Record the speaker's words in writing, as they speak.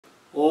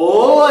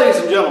Oh, ladies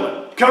and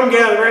gentlemen, come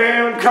gather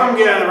round, come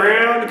gather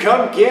round,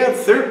 come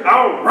gather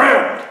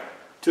around.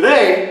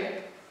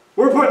 Today,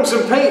 we're putting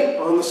some paint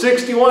on the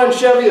 61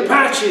 Chevy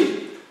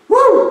Apache.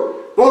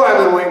 Woo! Boy,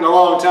 I've been waiting a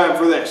long time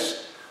for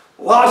this.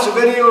 Lots of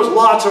videos,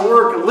 lots of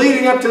work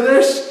leading up to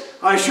this.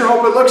 I sure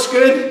hope it looks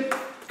good,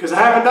 because I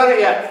haven't done it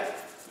yet.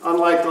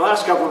 Unlike the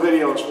last couple of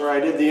videos where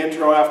I did the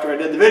intro after I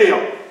did the video.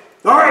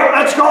 All right,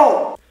 let's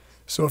go!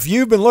 So if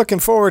you've been looking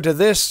forward to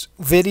this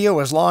video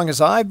as long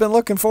as I've been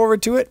looking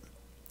forward to it,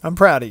 I'm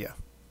proud of you,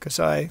 because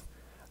I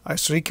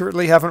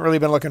secretly haven't really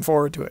been looking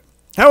forward to it.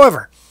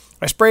 However,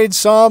 I sprayed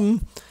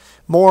some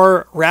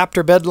more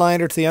Raptor bed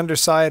liner to the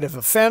underside of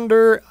a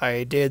fender.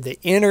 I did the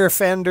inner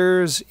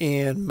fenders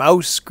in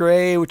mouse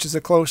gray, which is the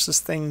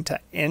closest thing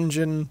to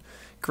engine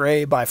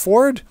gray by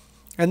Ford.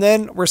 And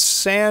then we're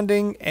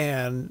sanding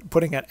and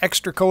putting an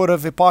extra coat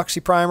of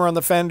epoxy primer on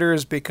the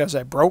fenders because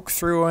I broke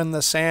through in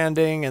the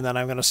sanding, and then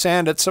I'm going to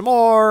sand it some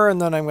more, and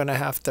then I'm going to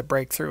have to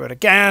break through it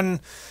again.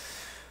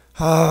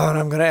 And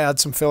I'm going to add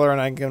some filler,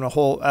 and I'm going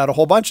to add a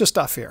whole bunch of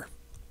stuff here.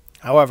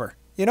 However,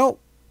 you know,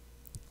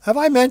 have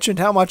I mentioned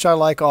how much I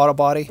like auto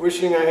body?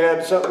 Wishing I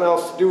had something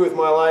else to do with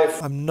my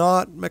life. I'm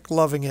not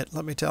McLoving it,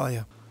 let me tell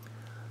you.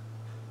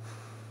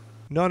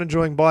 Not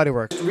enjoying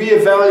bodywork.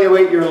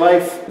 Reevaluate your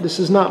life. This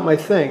is not my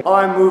thing.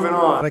 I'm moving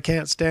on. I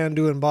can't stand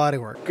doing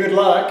bodywork. Good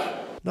luck.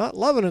 Not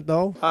loving it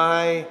though.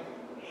 I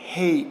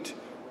hate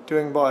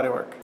doing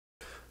bodywork.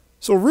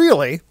 So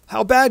really,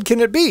 how bad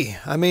can it be?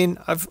 I mean,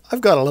 I've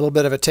got a little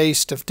bit of a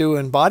taste of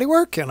doing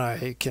bodywork, and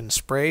I can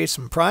spray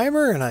some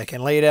primer, and I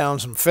can lay down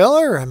some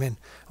filler. I mean,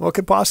 what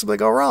could possibly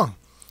go wrong?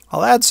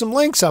 I'll add some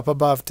links up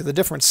above to the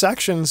different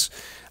sections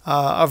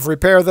of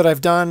repair that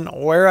I've done,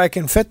 where I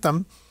can fit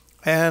them,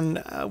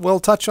 and we'll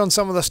touch on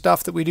some of the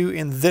stuff that we do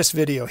in this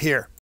video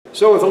here.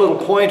 So with a little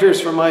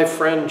pointers from my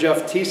friend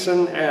Jeff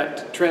Thiessen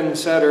at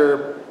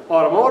Trendsetter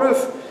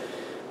Automotive,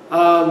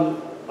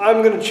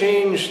 I'm going to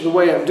change the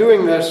way I'm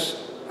doing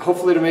this,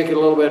 hopefully to make it a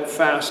little bit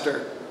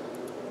faster.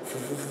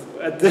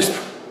 At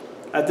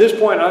this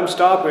point, I'm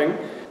stopping.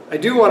 I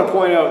do want to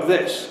point out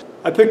this.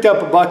 I picked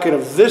up a bucket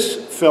of this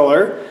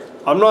filler.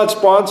 I'm not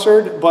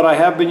sponsored, but I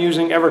have been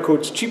using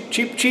Evercoat's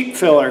cheap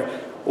filler.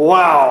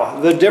 Wow,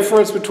 the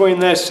difference between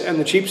this and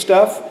the cheap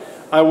stuff.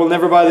 I will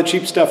never buy the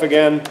cheap stuff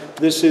again.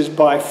 This is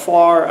by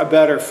far a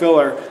better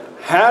filler.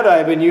 Had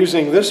I been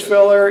using this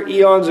filler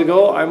eons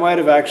ago, I might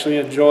have actually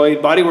enjoyed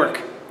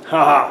bodywork.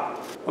 Haha.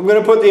 I'm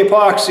going to put the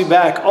epoxy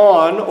back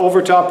on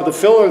over top of the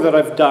filler that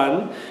I've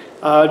done,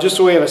 just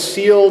so we have a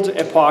sealed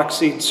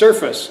epoxied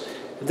surface.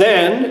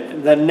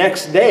 Then, the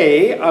next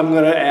day, I'm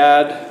going to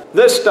add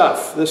this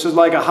stuff. This is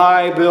like a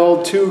high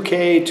build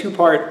 2K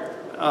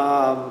two-part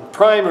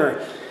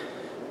primer.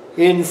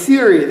 In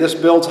theory, this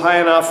builds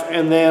high enough,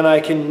 and then I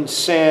can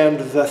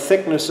sand the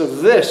thickness of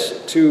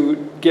this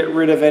to get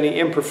rid of any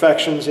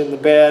imperfections in the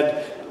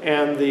bed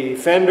and the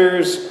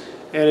fenders,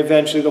 and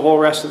eventually the whole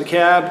rest of the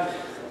cab.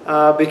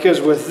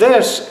 Because with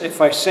this, if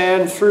I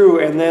sand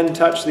through and then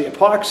touch the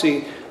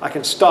epoxy, I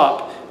can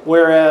stop.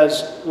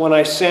 Whereas when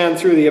I sand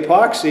through the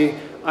epoxy,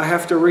 I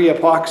have to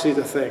re-epoxy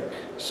the thing.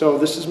 So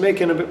this is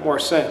making a bit more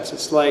sense.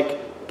 It's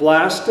like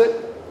blast it,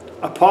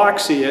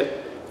 epoxy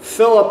it,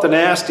 fill up the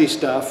nasty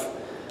stuff,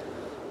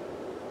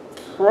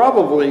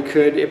 probably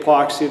could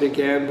epoxy it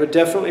again, but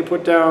definitely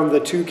put down the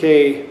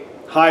 2K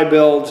high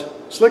build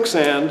slick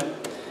sand,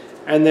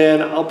 and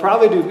then I'll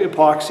probably do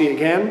epoxy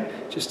again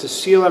just to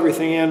seal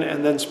everything in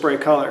and then spray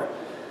color.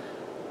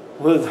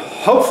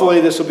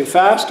 Hopefully this will be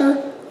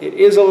faster. It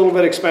is a little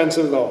bit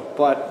expensive though,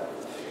 but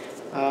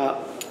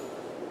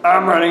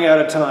I'm running out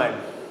of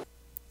time.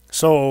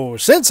 So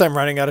since I'm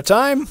running out of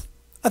time,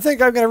 I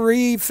think I'm going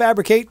to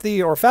fabricate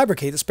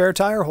the spare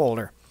tire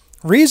holder.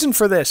 Reason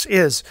for this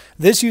is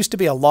this used to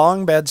be a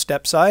long bed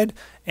step side,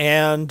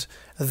 and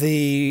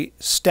the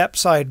step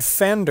side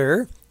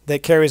fender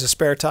that carries a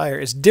spare tire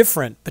is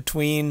different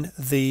between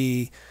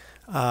the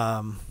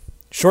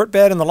short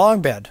bed and the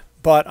long bed.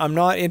 But I'm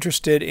not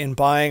interested in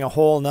buying a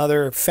whole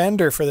nother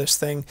fender for this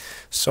thing.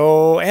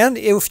 So, and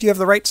if you have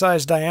the right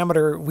size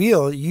diameter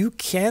wheel, you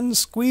can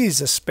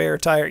squeeze a spare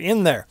tire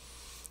in there.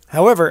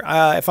 However,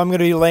 if I'm going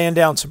to be laying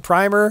down some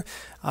primer,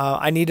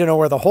 I need to know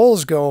where the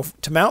holes go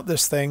to mount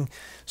this thing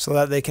so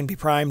that they can be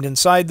primed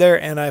inside there.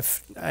 And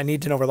I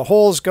need to know where the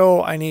holes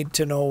go. I need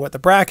to know what the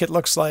bracket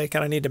looks like,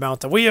 and I need to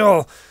mount the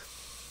wheel.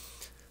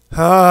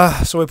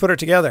 So we put it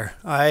together.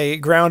 I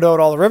ground out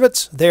all the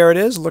rivets. There it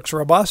is. Looks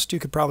robust. You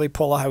could probably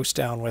pull a house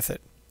down with it.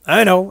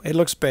 I know, it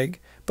looks big,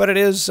 but it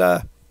is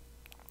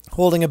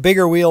holding a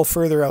bigger wheel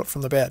further out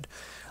from the bed.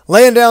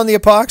 Laying down the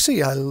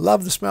epoxy. I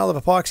love the smell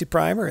of epoxy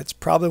primer. It's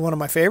probably one of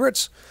my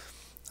favorites.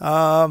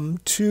 I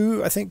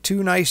think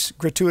two nice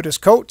gratuitous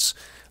coats.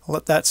 I'll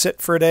let that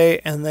sit for a day,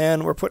 and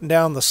then we're putting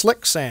down the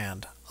slick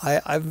sand.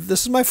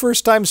 This is my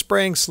first time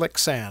spraying slick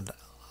sand.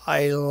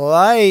 I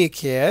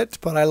like it,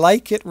 but I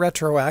like it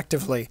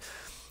retroactively.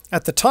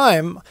 At the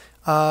time,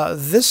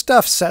 this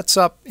stuff sets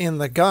up in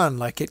the gun,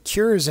 like it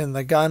cures in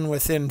the gun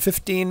within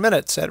 15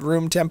 minutes at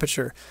room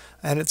temperature.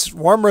 and it's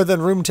warmer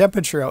than room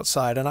temperature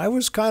outside. And I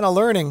was kind of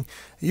learning,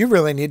 you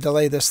really need to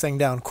lay this thing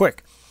down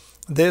quick.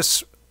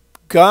 This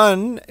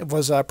gun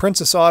was a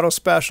Princess Auto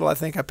special. I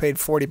think I paid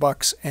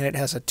 $40, and it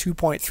has a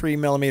 2.3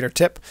 millimeter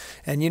tip,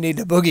 and you need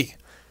a boogie.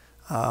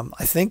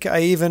 I think I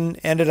even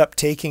ended up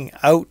taking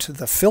out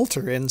the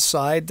filter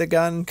inside the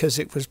gun because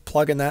it was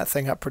plugging that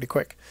thing up pretty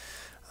quick.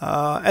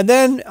 And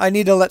then I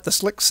need to let the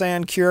slick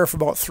sand cure for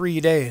about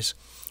 3 days.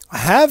 I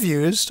have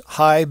used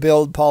high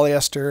build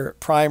polyester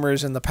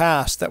primers in the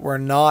past that were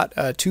not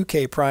a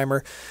 2K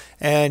primer,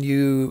 and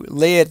you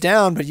lay it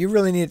down, but you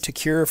really need it to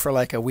cure for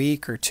like a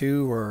week or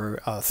 2 or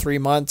 3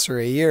 months or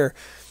a year,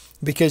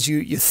 because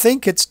you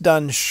think it's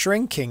done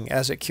shrinking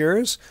as it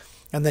cures,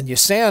 and then you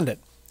sand it,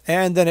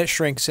 and then it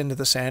shrinks into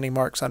the sanding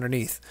marks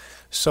underneath.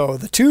 So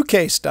the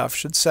 2K stuff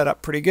should set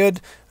up pretty good.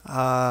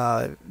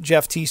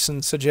 Jeff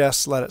Thiessen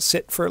suggests let it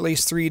sit for at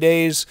least 3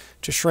 days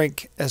to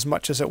shrink as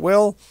much as it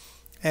will,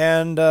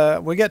 and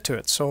we get to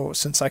it. So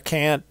since I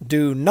can't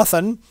do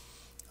nothing,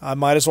 I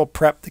might as well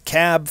prep the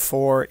cab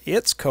for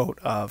its coat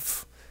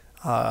of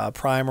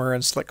primer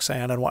and slick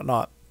sand and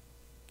whatnot.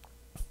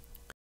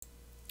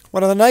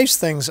 One of the nice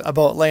things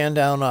about laying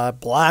down a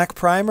black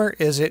primer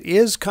is it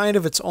is kind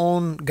of its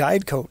own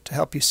guide coat to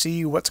help you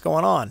see what's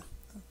going on.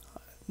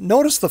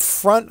 Notice the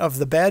front of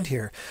the bed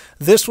here.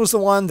 This was the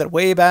one that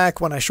way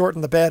back when I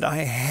shortened the bed, I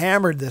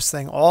hammered this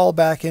thing all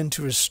back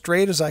into as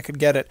straight as I could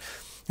get it.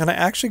 And I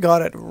actually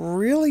got it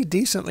really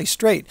decently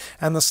straight.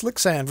 And the slick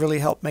sand really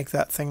helped make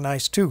that thing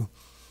nice too.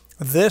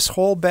 This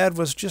whole bed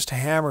was just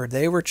hammered.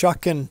 They were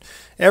chucking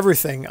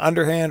everything,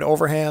 underhand,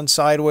 overhand,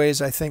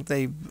 sideways. I think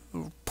they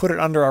put it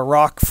under a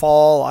rock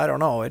fall. I don't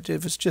know. It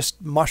was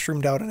just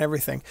mushroomed out and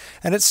everything.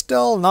 And it's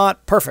still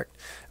not perfect.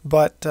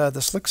 But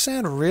the slick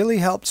sand really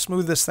helped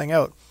smooth this thing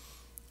out.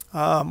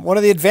 One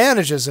of the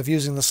advantages of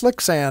using the slick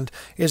sand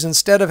is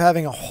instead of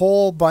having a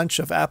whole bunch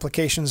of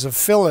applications of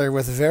filler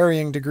with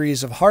varying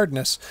degrees of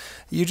hardness,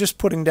 you're just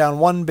putting down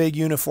one big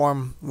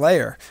uniform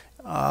layer.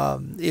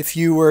 If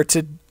you were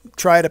to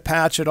try to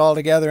patch it all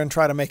together and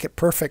try to make it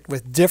perfect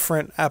with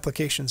different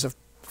applications of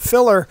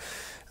filler,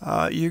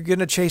 you're going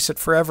to chase it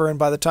forever, and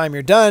by the time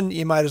you're done,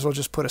 you might as well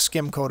just put a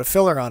skim coat of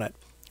filler on it.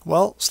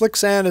 Well, slick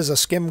sand is a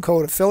skim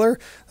coat of filler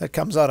that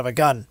comes out of a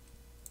gun.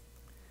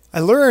 I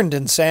learned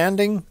in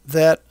sanding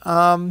that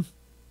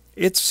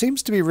it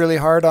seems to be really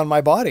hard on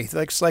my body.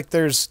 It's like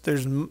there's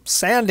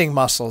sanding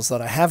muscles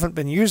that I haven't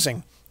been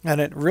using, and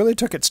it really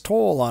took its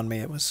toll on me.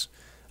 It was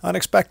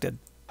unexpected.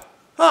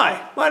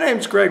 Hi, my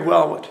name's Greg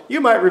Wellwood. You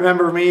might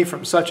remember me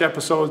from such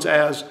episodes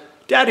as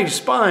Daddy's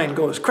Spine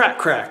Goes Crack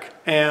Crack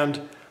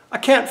and I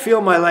Can't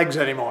Feel My Legs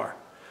Anymore.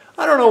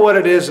 I don't know what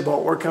it is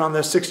about working on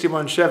this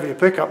 61 Chevy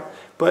pickup,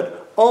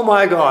 but oh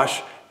my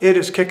gosh, it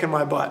is kicking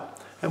my butt.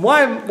 And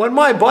when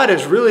my butt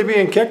is really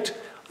being kicked,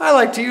 I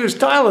like to use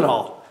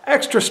Tylenol,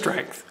 extra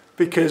strength,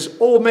 because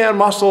old man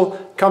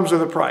muscle comes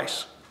with a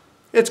price.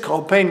 It's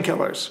called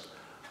painkillers.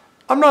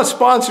 I'm not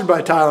sponsored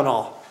by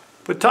Tylenol,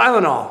 but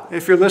Tylenol,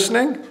 if you're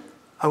listening,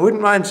 I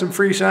wouldn't mind some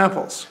free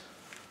samples.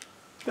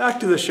 Back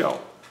to the show.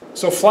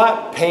 So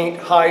flat paint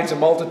hides a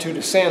multitude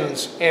of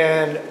sins,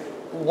 and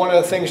one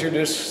of the things you're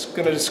just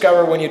going to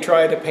discover when you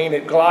try to paint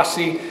it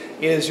glossy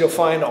is you'll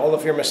find all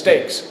of your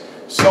mistakes.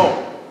 So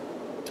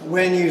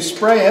when you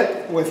spray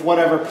it with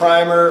whatever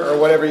primer or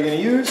whatever you're going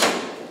to use,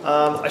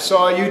 I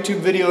saw a YouTube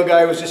video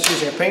guy was just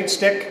using a paint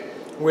stick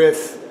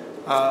with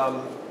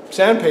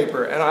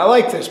sandpaper, and I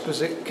like this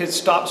because it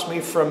stops me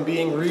from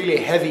being really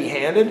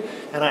heavy-handed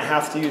and I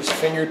have to use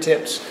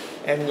fingertips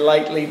and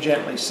lightly,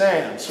 gently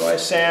sand. So I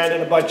sand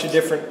in a bunch of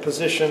different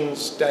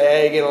positions,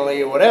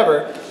 diagonally or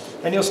whatever,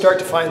 and you'll start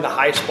to find the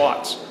high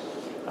spots.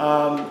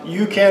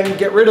 You can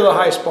get rid of the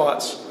high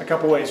spots a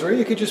couple ways, or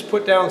you could just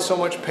put down so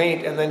much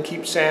paint and then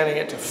keep sanding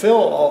it to fill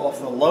all of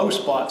the low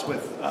spots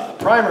with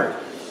primer.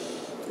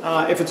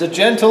 If it's a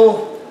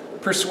gentle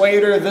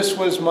persuader, this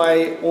was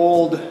my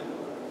old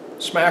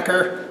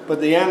smacker, but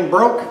the end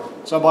broke,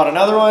 so I bought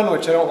another one,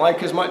 which I don't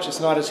like as much. It's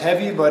not as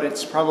heavy, but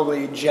it's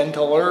probably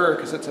gentler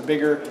because it's a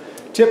bigger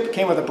tip.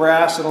 Came with a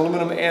brass and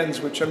aluminum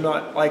ends, which I'm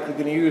not likely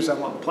going to use. I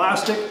want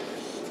plastic.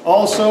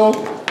 Also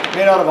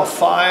made out of a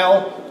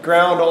file,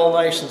 ground all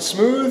nice and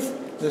smooth.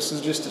 This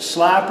is just a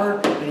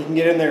slapper, and you can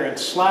get in there and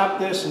slap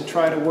this and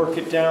try to work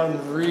it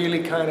down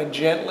really kind of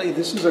gently.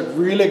 This is a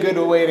really good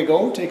way to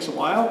go. It takes a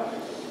while.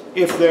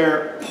 If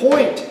there are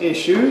point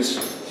issues,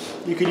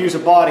 you could use a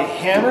body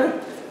hammer.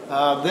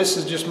 This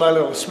is just my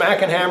little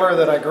smacking hammer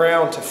that I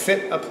ground to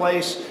fit a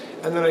place,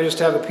 and then I just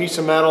have a piece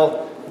of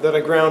metal that I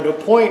ground to a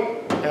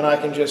point, and I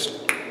can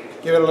just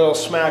give it a little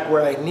smack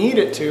where I need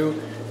it to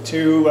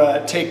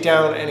take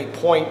down any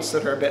points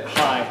that are a bit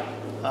high.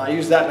 I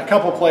use that in a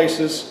couple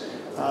places.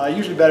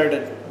 Usually better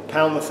to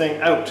pound the thing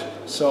out.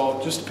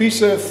 So just a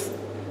piece of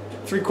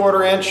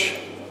 3/4 inch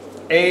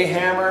A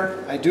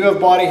hammer. I do have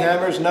body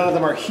hammers, none of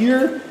them are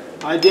here.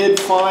 I did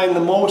find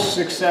the most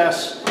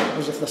success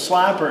was with the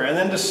slapper. And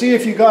then to see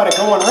if you got it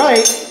going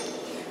right,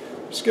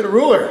 just get a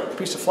ruler, a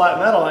piece of flat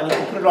metal, and you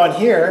can put it on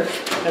here,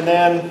 and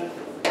then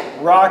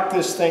rock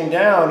this thing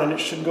down and it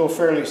should go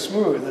fairly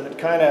smooth. And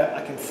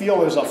I can feel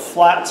there's a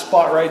flat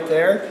spot right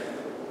there.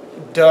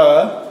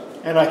 Duh.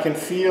 And I can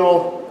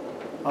feel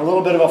a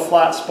little bit of a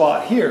flat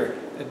spot here.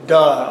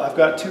 Duh. I've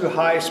got two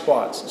high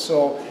spots.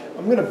 So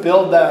I'm going to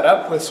build that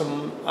up with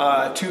some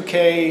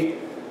 2K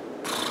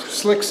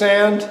slick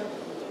sand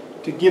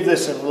to give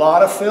this a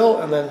lot of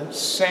fill, and then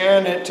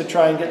sand it to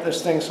try and get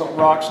this thing so it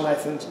rocks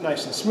nice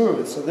and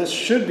smooth. So this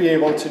should be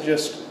able to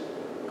just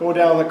go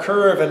down the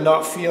curve and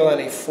not feel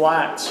any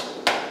flats.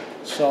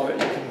 So you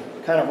can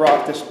kind of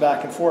rock this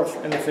back and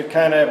forth. And if it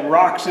kind of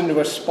rocks into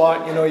a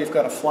spot, you know you've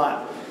got a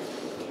flat.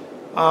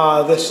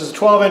 This is a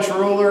 12-inch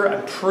ruler.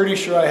 I'm pretty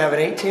sure I have an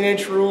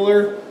 18-inch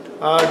ruler.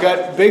 I've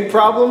got big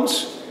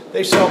problems.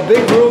 They sell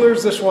big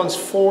rulers. This one's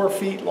 4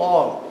 feet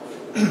long.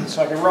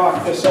 So I can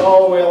rock this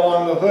all the way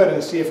along the hood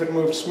and see if it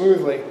moves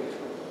smoothly.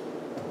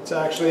 It's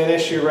actually an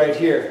issue right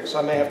here, so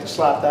I may have to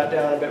slap that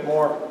down a bit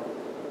more.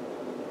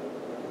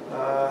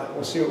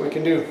 We'll see what we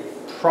can do.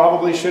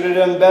 Probably should have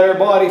done better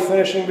body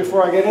finishing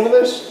before I get into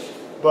this,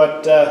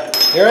 but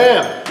here I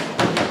am.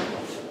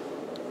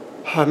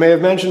 I may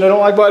have mentioned I don't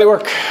like body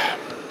work.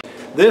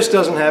 This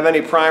doesn't have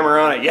any primer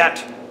on it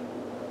yet.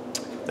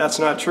 That's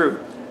not true.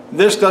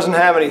 This doesn't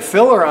have any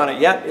filler on it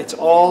yet. It's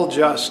all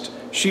just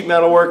sheet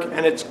metal work,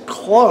 and it's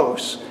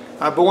close.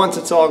 But once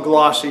it's all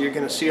glossy, you're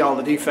going to see all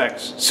the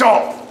defects.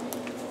 So,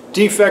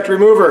 defect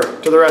remover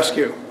to the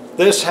rescue.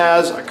 This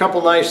has a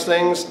couple nice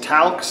things: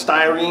 talc,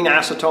 styrene,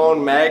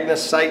 acetone,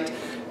 magnesite,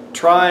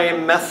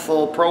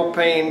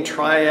 trimethylpropane,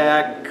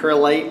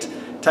 triacrylate,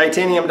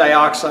 titanium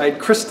dioxide,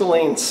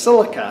 crystalline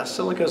silica.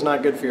 Silica is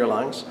not good for your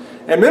lungs.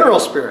 And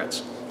mineral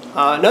spirits.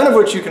 None of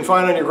which you can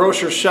find on your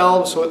grocer's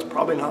shelves, so it's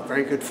probably not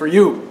very good for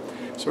you.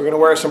 So we're going to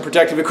wear some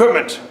protective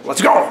equipment.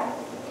 Let's go!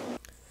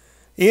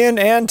 In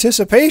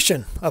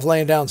anticipation of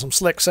laying down some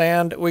slick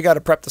sand, we got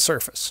to prep the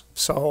surface.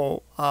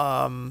 So,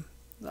 and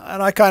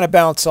I kind of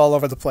bounce all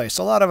over the place.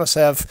 A lot of us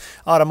have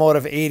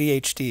automotive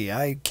ADHD.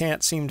 I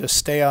can't seem to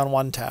stay on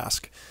one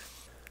task.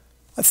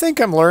 I think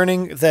I'm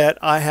learning that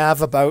I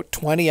have about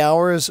 20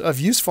 hours of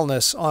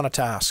usefulness on a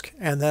task,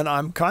 and then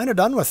I'm kind of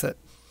done with it.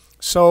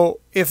 So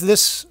if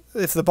the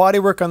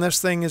bodywork on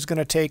this thing is going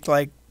to take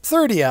like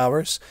 30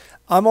 hours,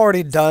 I'm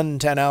already done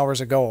 10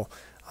 hours ago.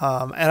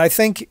 And I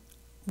think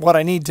what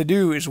I need to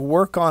do is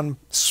work on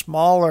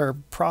smaller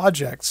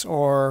projects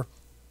or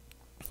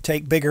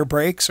take bigger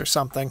breaks or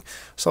something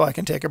so I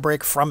can take a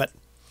break from it.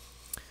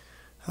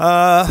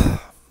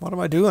 What am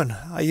I doing?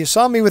 You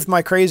saw me with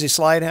my crazy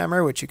slide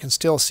hammer, which you can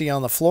still see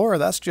on the floor.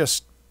 That's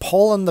just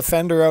pulling the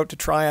fender out to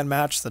try and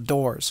match the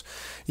doors.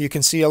 You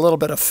can see a little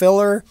bit of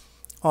filler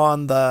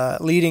on the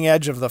leading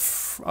edge of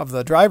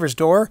the driver's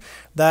door.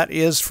 That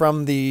is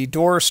from the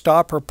door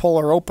stopper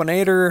puller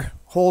openator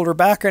holder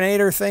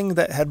backernator thing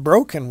that had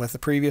broken with the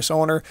previous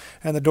owner,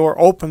 and the door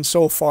opened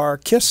so far,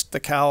 kissed the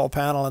cowl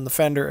panel and the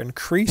fender and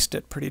creased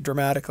it pretty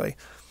dramatically.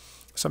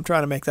 So I'm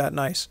trying to make that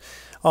nice.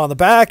 On the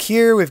back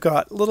here, we've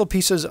got little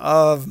pieces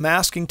of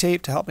masking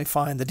tape to help me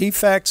find the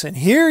defects. And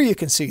here you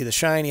can see the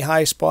shiny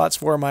high spots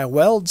where my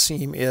weld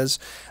seam is.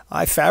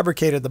 I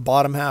fabricated the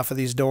bottom half of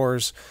these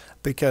doors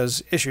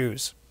because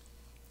issues.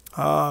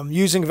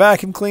 Using a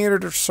vacuum cleaner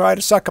to try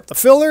to suck up the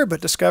filler,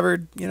 but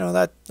discovered, you know,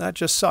 that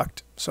just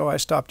sucked. So I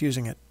stopped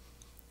using it.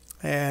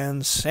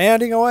 And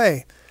sanding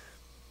away.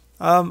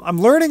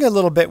 I'm learning a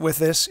little bit with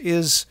this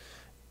is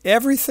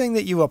everything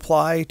that you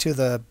apply to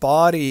the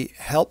body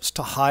helps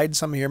to hide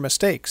some of your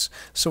mistakes.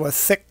 So a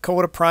thick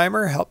coat of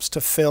primer helps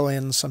to fill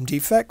in some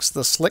defects.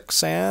 The slick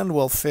sand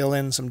will fill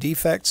in some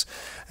defects.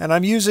 And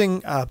I'm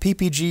using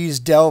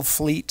PPG's Delve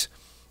Fleet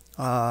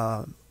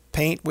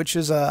paint, which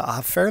is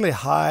a fairly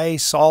high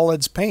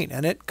solids paint,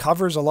 and it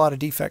covers a lot of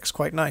defects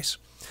quite nice.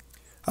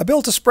 I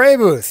built a spray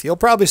booth. You'll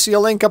probably see a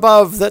link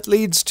above that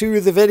leads to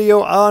the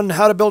video on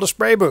how to build a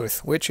spray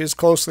booth, which is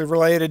closely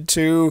related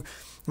to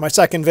my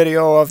second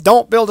video of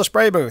don't build a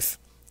spray booth.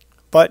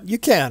 But you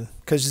can,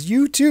 because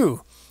you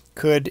too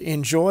could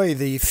enjoy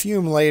the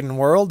fume-laden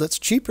world that's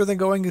cheaper than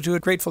going to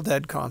a Grateful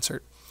Dead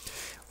concert.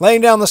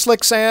 Laying down the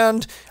slick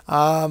sand,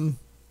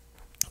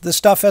 this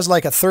stuff has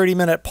like a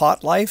 30-minute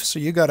pot life, so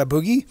you got a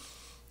boogie.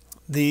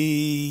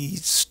 The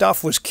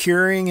stuff was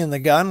curing in the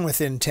gun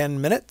within 10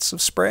 minutes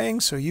of spraying,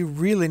 so you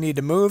really need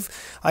to move.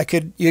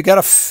 You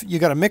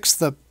gotta mix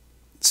the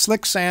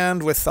slick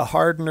sand with the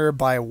hardener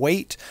by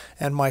weight,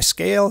 and my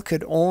scale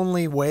could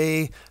only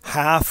weigh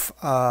half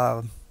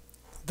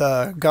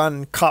the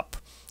gun cup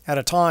at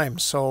a time.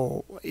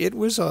 So it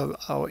was a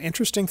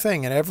interesting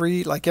thing, and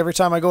every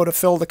time I go to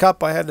fill the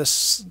cup, I had to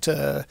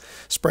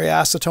spray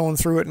acetone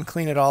through it and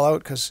clean it all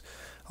out because,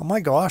 oh my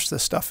gosh,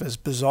 this stuff is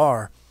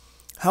bizarre.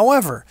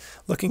 However,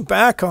 looking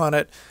back on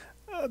it,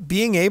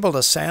 being able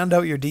to sand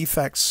out your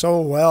defects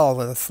so well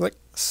with a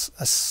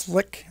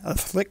slick,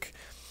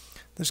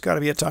 there's got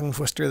to be a tongue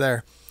twister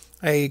there.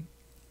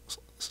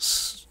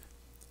 There's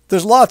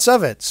lots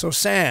of it, so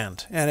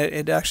sand, and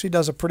it actually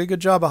does a pretty good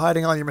job of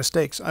hiding all your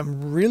mistakes.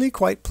 I'm really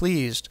quite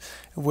pleased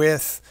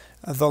with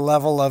the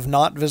level of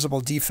not visible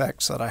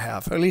defects that I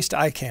have. At least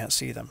I can't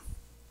see them.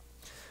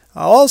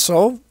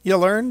 Also, you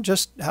learn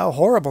just how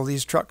horrible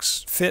these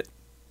trucks fit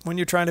when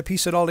you're trying to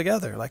piece it all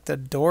together. Like the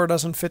door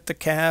doesn't fit the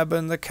cab,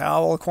 and the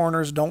cowl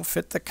corners don't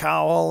fit the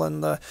cowl,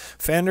 and the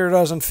fender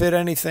doesn't fit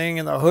anything,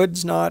 and the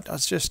hood's not.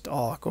 It's just,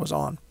 oh, it goes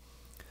on.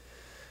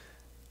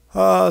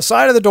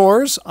 Side of the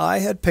doors, I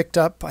had picked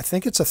up, I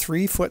think it's a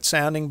 3-foot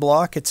sanding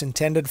block. It's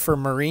intended for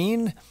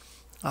marine.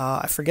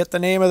 I forget the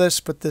name of this,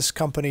 but this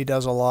company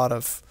does a lot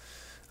of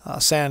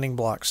sanding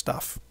block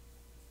stuff.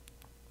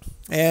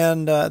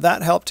 And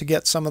that helped to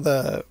get some of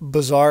the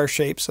bizarre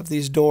shapes of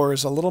these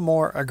doors a little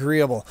more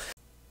agreeable.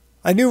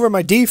 I knew where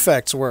my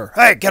defects were.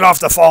 Hey, get off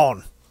the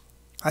phone!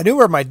 I knew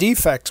where my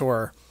defects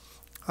were.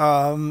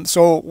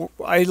 So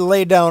I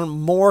laid down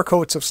more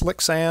coats of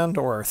slick sand,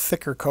 or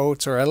thicker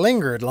coats, or I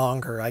lingered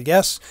longer, I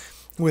guess,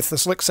 with the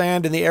slick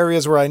sand in the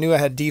areas where I knew I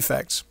had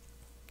defects.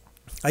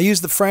 I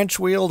used the French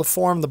wheel to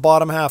form the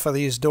bottom half of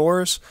these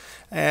doors,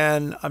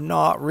 and I'm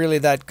not really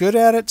that good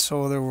at it,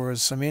 so there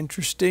was some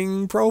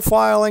interesting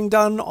profiling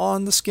done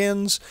on the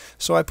skins.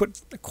 So I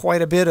put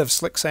quite a bit of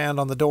slick sand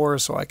on the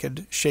doors so I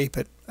could shape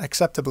it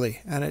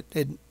acceptably, and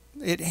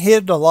it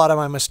hid a lot of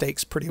my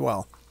mistakes pretty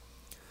well.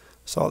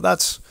 So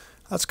that's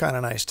kind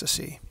of nice to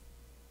see.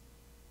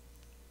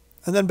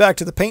 And then back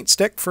to the paint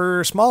stick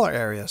for smaller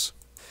areas.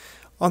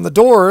 On the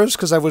doors,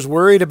 because I was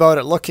worried about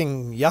it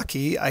looking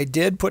yucky, I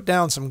did put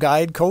down some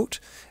guide coat,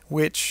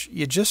 which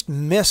you just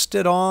mist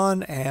it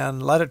on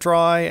and let it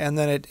dry, and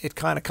then it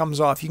kind of comes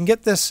off. You can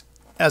get this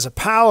as a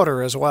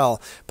powder as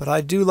well, but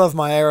I do love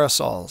my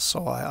aerosols,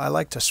 so I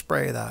like to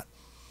spray that.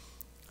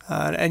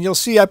 And you'll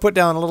see I put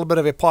down a little bit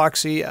of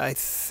epoxy. I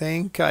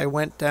think I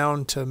went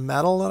down to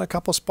metal in a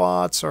couple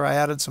spots, or I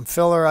added some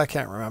filler, I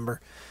can't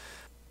remember.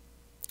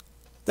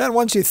 Then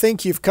once you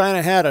think you've kind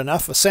of had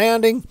enough of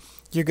sanding,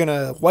 you're going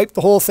to wipe the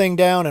whole thing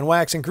down in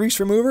wax and grease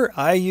remover.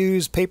 I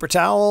use paper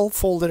towel,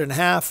 fold it in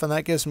half, and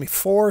that gives me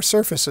 4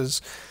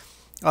 surfaces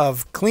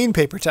of clean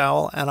paper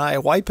towel, and I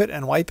wipe it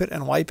and wipe it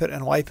and wipe it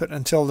and wipe it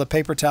until the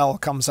paper towel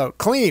comes out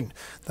clean.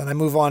 Then I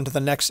move on to the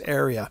next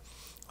area.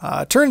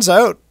 Turns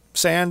out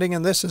sanding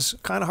in this is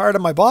kind of hard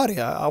on my body.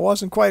 I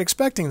wasn't quite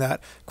expecting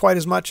that quite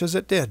as much as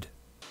it did.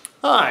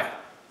 Hi,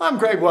 I'm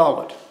Greg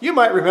Wellwood. You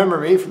might remember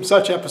me from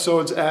such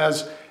episodes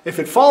as If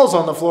It Falls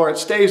on the Floor, It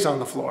Stays on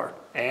the Floor,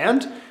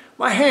 and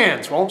My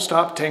Hands Won't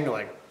Stop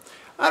Tingling.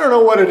 I don't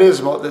know what it is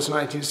about this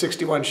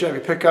 1961 Chevy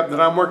pickup that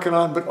I'm working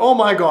on, but oh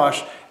my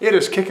gosh, it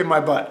is kicking my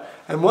butt.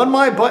 And when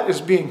my butt is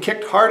being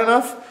kicked hard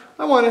enough,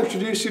 I want to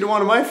introduce you to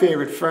one of my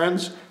favorite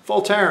friends,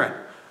 Voltaren.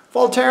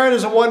 Voltaren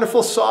is a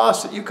wonderful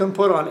sauce that you can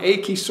put on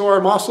achy,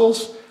 sore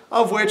muscles,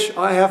 of which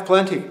I have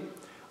plenty.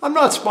 I'm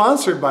not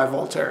sponsored by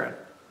Voltaren,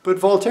 but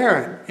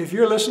Voltaren, if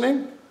you're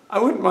listening, I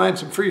wouldn't mind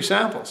some free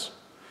samples.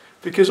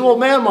 Because old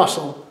man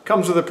muscle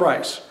comes with a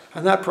price,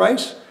 and that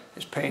price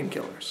is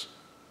painkillers.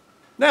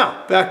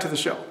 Now, back to the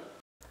show.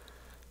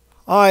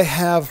 I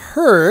have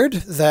heard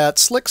that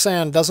slick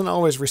sand doesn't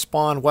always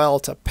respond well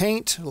to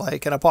paint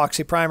like an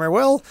epoxy primer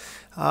will,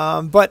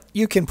 but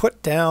you can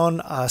put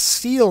down a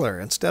sealer.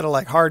 Instead of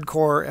like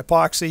hardcore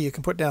epoxy, you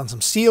can put down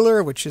some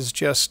sealer, which is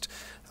just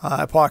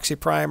epoxy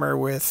primer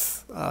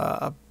with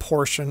a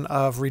portion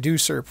of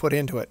reducer put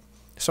into it.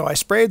 So I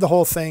sprayed the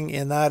whole thing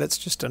in that. It's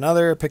just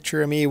another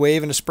picture of me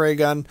waving a spray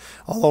gun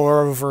all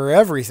over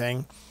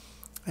everything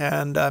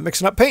and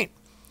mixing up paint.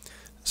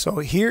 So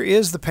here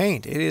is the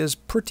paint. It is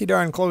pretty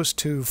darn close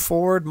to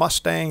Ford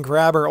Mustang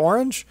Grabber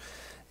Orange.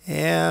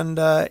 And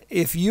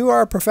if you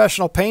are a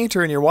professional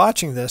painter and you're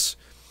watching this,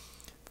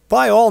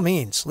 by all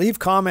means, leave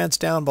comments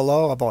down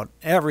below about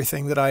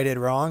everything that I did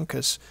wrong,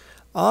 because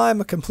I'm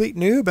a complete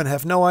noob and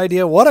have no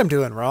idea what I'm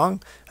doing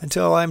wrong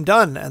until I'm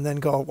done and then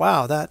go,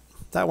 wow, that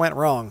went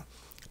wrong.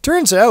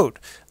 Turns out,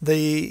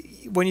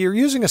 when you're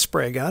using a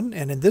spray gun,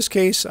 and in this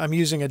case I'm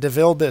using a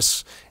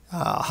DeVilbiss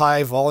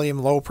high volume,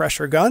 low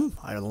pressure gun.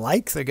 I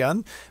like the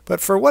gun, but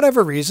for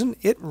whatever reason,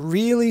 it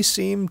really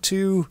seemed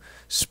to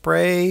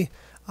spray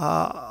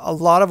a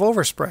lot of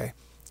overspray.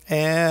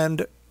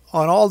 And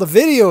on all the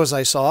videos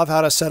I saw of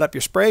how to set up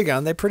your spray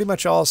gun, they pretty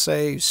much all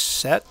say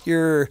set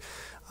your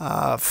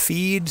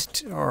feed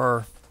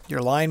or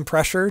your line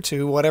pressure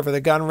to whatever the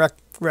gun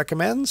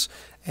recommends.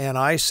 And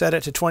I set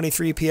it to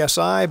 23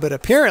 psi, but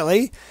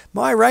apparently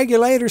my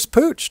regulator's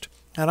pooched,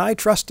 and I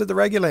trusted the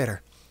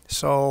regulator.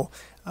 So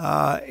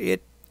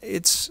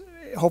it's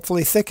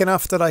hopefully thick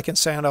enough that I can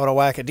sand out a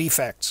whack of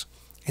defects.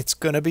 It's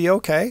going to be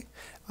okay.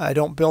 I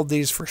don't build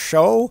these for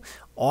show.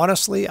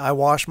 Honestly, I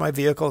wash my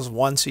vehicles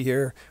once a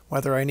year,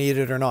 whether I need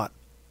it or not.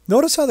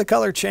 Notice how the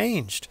color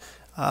changed.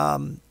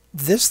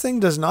 This thing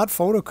does not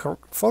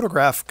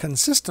photograph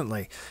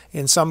consistently.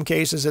 In some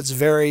cases, it's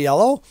very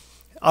yellow.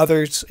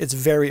 Others, it's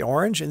very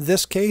orange. In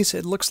this case,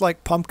 it looks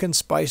like pumpkin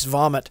spice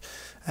vomit,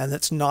 and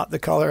that's not the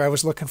color I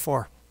was looking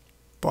for.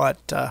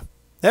 But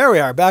there we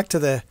are, back to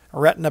the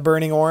retina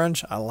burning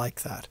orange. I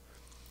like that.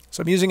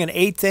 So I'm using an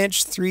 1/8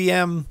 inch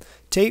 3M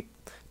tape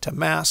to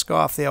mask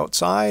off the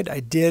outside.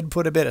 I did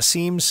put a bit of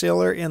seam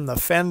sealer in the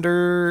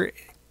fender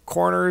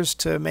corners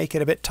to make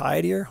it a bit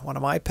tidier, one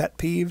of my pet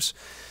peeves.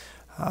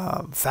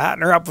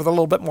 Fatten her up with a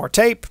little bit more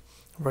tape.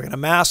 We're going to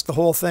mask the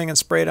whole thing and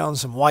spray down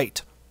some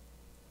white.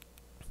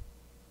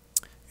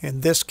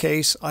 In this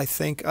case, I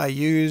think I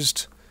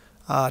used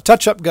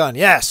touch-up gun.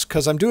 Yes,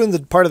 because I'm doing the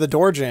part of the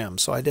door jamb.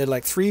 So I did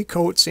like 3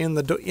 coats in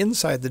the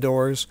inside the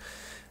doors,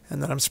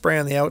 and then I'm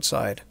spraying the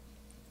outside.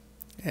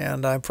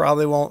 And I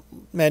probably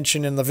won't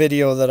mention in the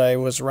video that I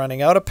was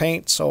running out of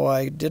paint, so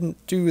I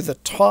didn't do the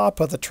top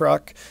of the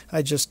truck.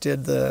 I just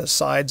did the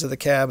sides of the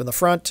cab and the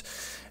front,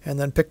 and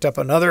then picked up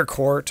another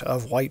quart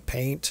of white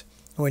paint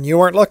when you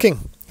weren't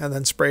looking, and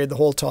then sprayed the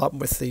whole top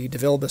with the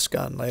DeVilbiss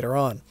gun later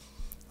on.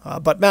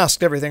 But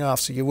masked everything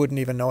off so you wouldn't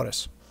even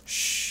notice.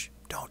 Shh,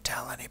 don't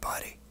tell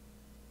anybody.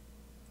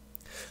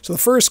 So the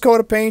first coat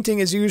of painting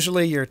is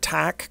usually your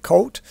tack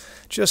coat.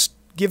 Just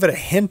give it a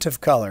hint of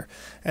color.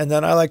 And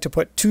then I like to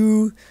put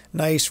 2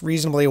 nice,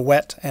 reasonably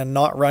wet and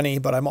not runny,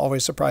 but I'm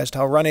always surprised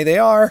how runny they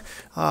are,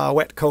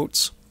 wet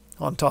coats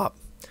on top.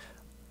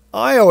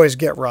 I always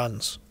get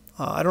runs.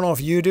 I don't know if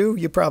you do,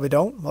 you probably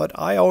don't, but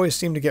I always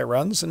seem to get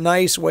runs. A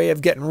nice way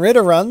of getting rid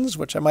of runs,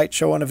 which I might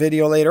show in a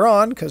video later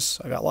on because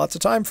I got lots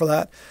of time for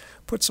that.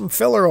 Put some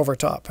filler over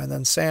top and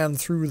then sand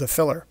through the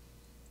filler.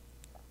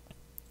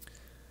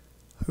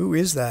 Who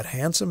is that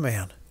handsome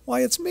man?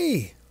 Why, it's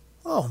me.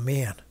 Oh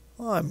man,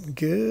 I'm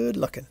good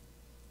looking.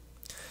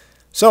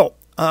 So,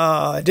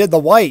 I did the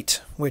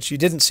white, which you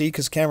didn't see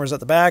because the camera's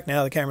at the back.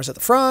 Now the camera's at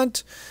the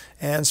front,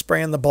 and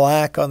spraying the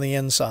black on the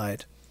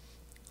inside.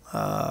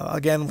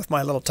 Again, with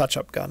my little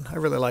touch-up gun. I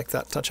really like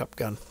that touch-up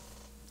gun.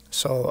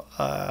 So,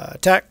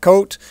 tack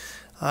coat,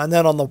 and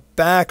then on the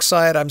back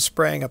side, I'm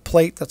spraying a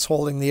plate that's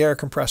holding the air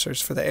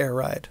compressors for the air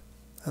ride.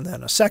 And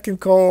then a second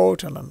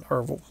coat, and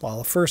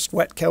a first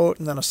wet coat,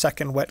 and then a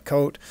second wet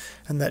coat.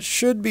 And that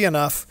should be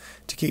enough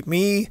to keep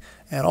me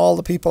and all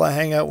the people I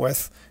hang out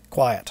with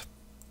quiet.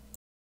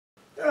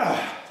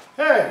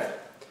 Hey,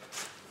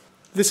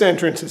 this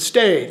entrance is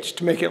staged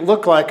to make it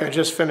look like I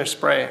just finished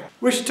spraying.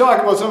 We should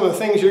talk about some of the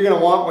things you're going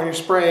to want when you're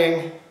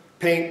spraying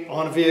paint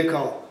on a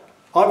vehicle.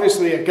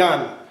 Obviously a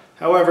gun.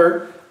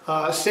 However,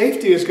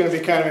 safety is going to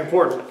be kind of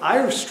important.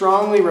 I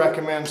strongly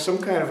recommend some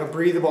kind of a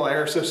breathable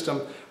air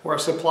system or a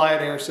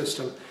supplied air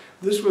system.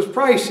 This was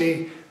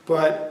pricey,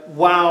 but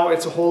wow,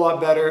 it's a whole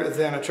lot better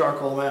than a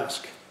charcoal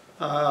mask.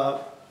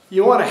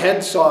 You want a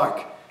head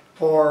sock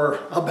or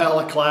a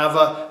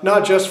balaclava,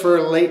 not just for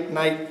late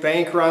night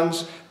bank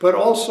runs, but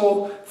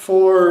also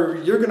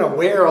for, you're gonna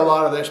wear a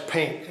lot of this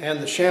paint and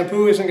the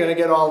shampoo isn't gonna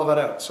get all of it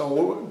out.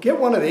 So get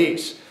one of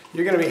these.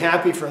 You're gonna be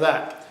happy for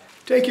that.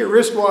 Take your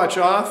wristwatch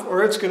off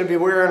or it's gonna be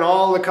wearing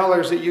all the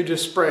colors that you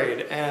just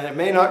sprayed, and it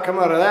may not come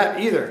out of that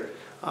either.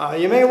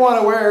 You may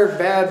wanna wear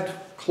bad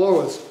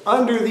clothes.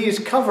 Under these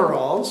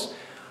coveralls,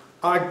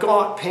 I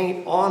got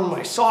paint on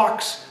my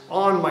socks,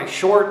 on my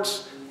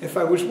shorts. If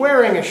I was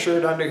wearing a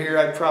shirt under here,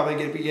 I'd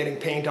probably be getting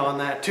paint on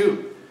that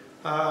too.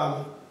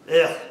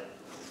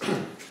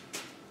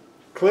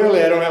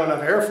 Clearly I don't have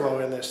enough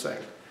airflow in this thing.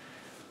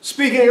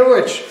 Speaking of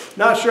which,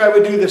 not sure I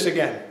would do this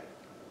again.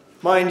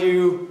 Mind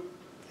you,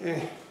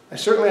 I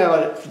certainly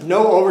have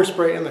no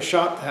overspray in the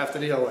shop to have to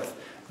deal with.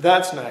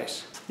 That's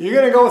nice. You're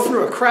gonna go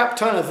through a crap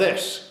ton of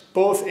this,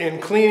 both in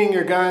cleaning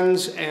your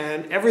guns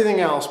and everything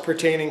else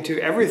pertaining to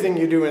everything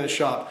you do in the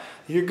shop.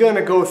 You're going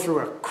to go through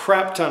a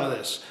crap ton of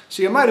this.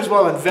 So you might as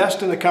well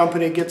invest in the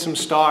company, get some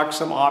stock,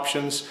 some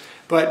options,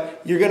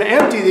 but you're going to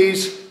empty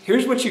these.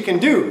 Here's what you can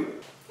do.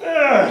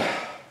 You're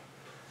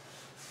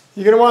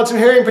going to want some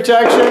hearing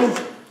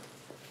protection.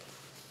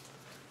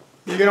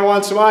 You're going to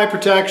want some eye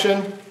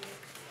protection.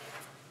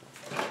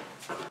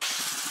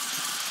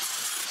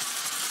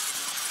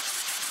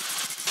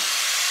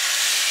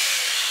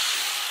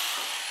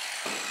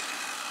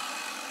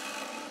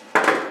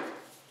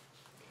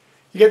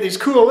 You get these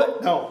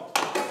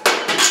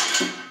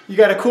you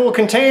got a cool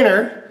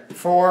container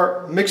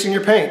for mixing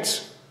your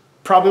paints.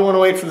 Probably want to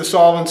wait for the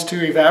solvents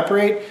to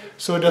evaporate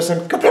so it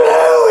doesn't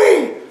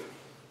kablooey!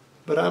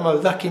 But I'm a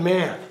lucky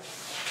man.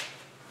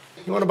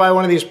 You want to buy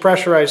one of these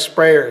pressurized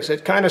sprayers.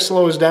 It kind of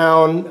slows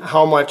down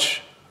how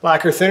much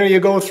lacquer thinner you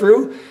go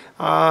through,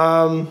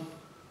 or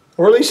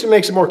at least it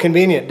makes it more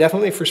convenient,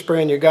 definitely for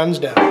spraying your guns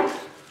down.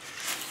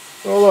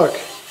 Oh look,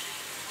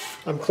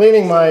 I'm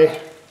cleaning my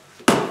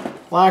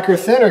lacquer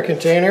thinner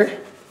container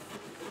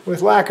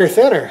with lacquer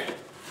thinner.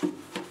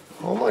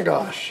 Oh my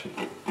gosh.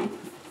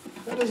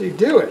 How does he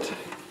do it?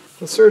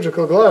 With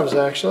surgical gloves,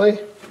 actually.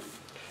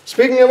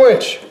 Speaking of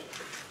which,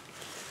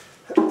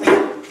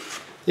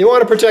 you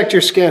want to protect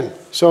your skin,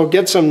 so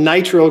get some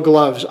nitrile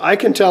gloves. I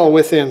can tell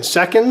within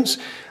seconds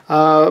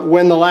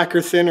when the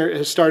lacquer thinner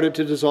has started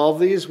to dissolve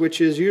these,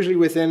 which is usually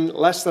within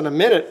less than a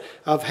minute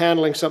of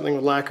handling something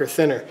with lacquer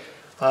thinner.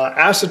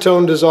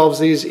 Acetone dissolves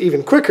these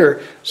even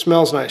quicker,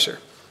 smells nicer.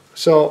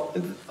 So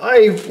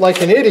I,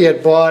 like an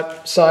idiot,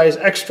 bought size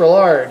extra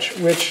large,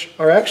 which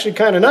are actually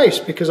kind of nice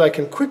because I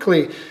can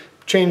quickly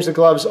change the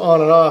gloves on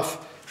and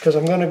off because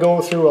I'm going to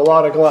go through a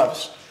lot of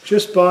gloves.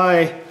 Just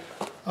buy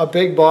a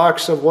big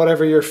box of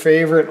whatever your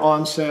favorite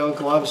on-sale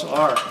gloves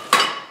are.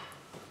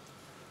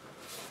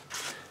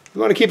 You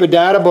want to keep a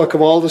data book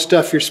of all the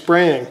stuff you're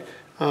spraying.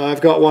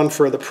 I've got one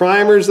for the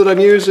primers that I'm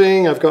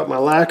using. I've got my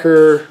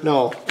epoxy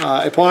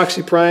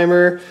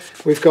primer.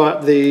 We've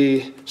got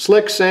the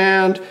slick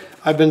sand.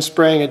 I've been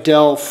spraying a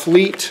Dell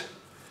Fleet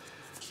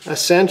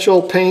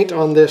Essential paint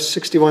on this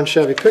 61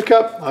 Chevy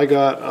pickup. I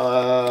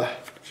got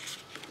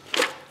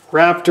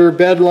Raptor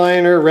bed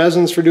liner,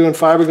 resins for doing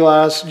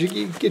fiberglass.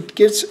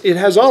 It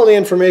has all the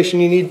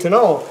information you need to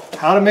know.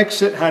 How to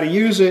mix it, how to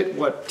use it,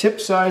 what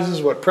tip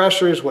sizes, what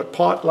pressures, what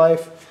pot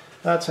life.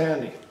 That's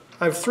handy.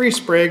 I have 3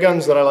 spray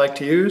guns that I like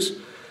to use.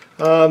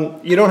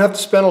 You don't have to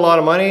spend a lot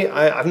of money.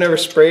 I've never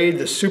sprayed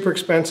the super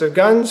expensive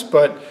guns,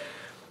 but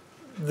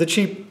the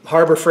cheap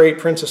Harbor Freight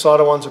Princess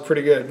Auto ones are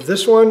pretty good.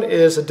 This one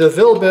is a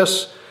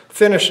DeVilbiss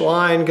finish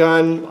line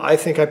gun. I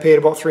think I paid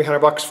about 300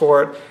 bucks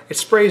for it. It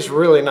sprays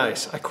really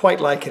nice. I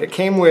quite like it. It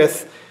came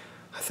with,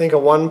 I think, a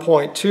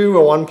 1.2, a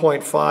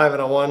 1.5,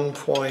 and a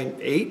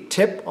 1.8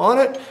 tip on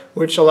it,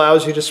 which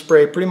allows you to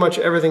spray pretty much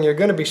everything you're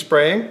going to be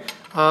spraying.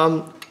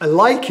 I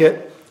like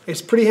it.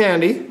 It's pretty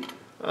handy.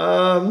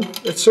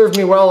 It served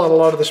me well on a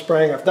lot of the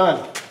spraying I've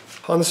done.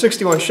 On the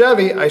 61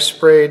 Chevy, I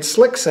sprayed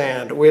slick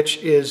sand, which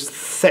is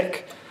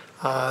thick.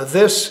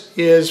 This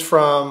is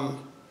from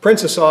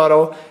Princess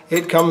Auto.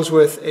 It comes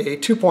with a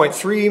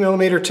 2.3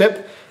 millimeter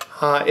tip.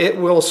 It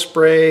will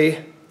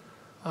spray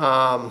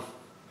a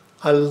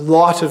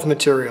lot of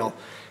material.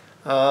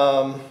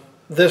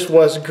 This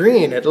was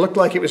green. It looked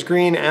like it was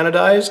green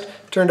anodized.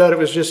 Turned out it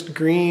was just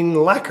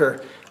green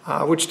lacquer,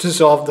 which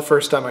dissolved the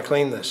first time I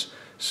cleaned this.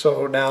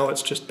 So now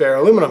it's just bare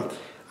aluminum.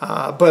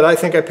 But I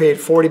think I paid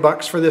 40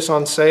 bucks for this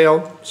on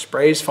sale.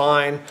 Sprays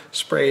fine,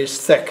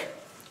 sprays thick.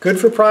 Good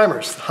for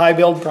primers, high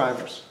build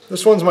primers.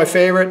 This one's my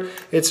favorite.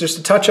 It's just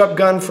a touch-up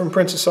gun from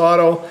Princess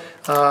Auto.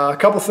 A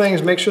couple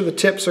things, make sure the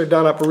tips are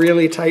done up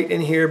really tight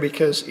in here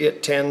because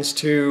it tends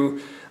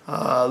to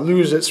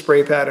lose its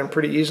spray pattern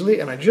pretty easily.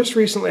 And I just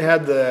recently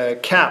had the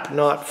cap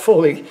not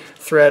fully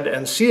thread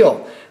and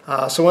seal.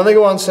 So when they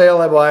go on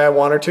sale, I buy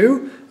 1 or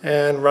 2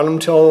 and run them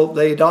till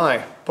they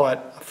die.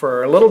 But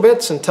for little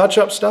bits and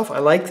touch-up stuff, I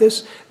like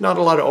this. Not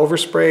a lot of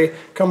overspray.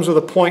 Comes with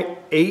a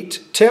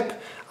 0.8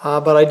 tip,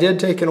 but I did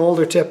take an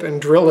older tip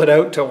and drill it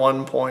out to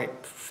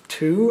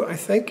 1.2, I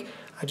think.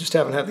 I just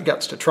haven't had the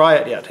guts to try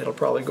it yet. It'll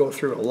probably go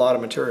through a lot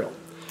of material.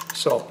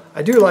 So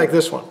I do like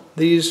this one.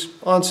 These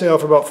on sale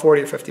for about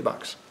 40 or 50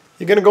 bucks.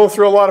 You're going to go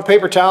through a lot of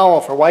paper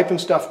towel for wiping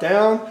stuff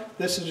down.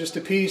 This is just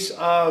a piece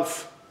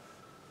of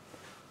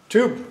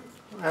tube,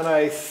 and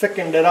I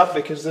thickened it up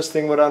because this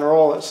thing would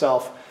unroll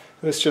itself.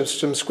 It's just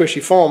some squishy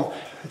foam.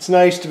 It's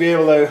nice to be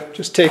able to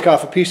just take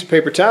off a piece of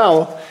paper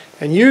towel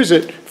and use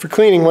it for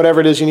cleaning whatever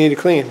it is you need to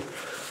clean.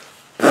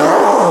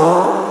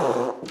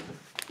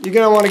 You're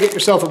going to want to get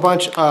yourself a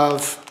bunch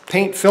of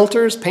paint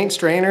filters, paint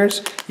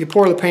strainers. You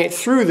pour the paint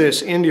through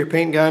this into your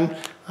paint gun.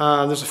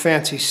 There's a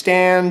fancy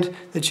stand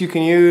that you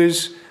can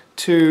use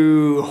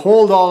to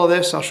hold all of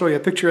this. I'll show you a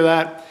picture of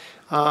that.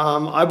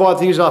 I bought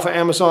these off of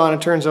Amazon.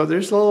 It turns out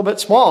they're just a little bit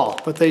small,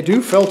 but they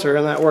do filter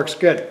and that works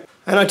good.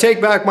 And I take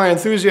back my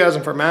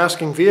enthusiasm for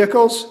masking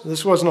vehicles.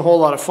 This wasn't a whole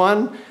lot of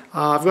fun.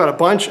 I've got a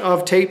bunch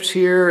of tapes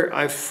here.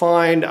 I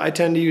find I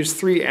tend to use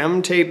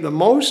 3M tape the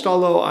most,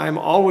 although I'm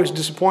always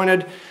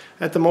disappointed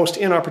at the most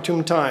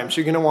inopportune times.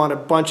 You're going to want a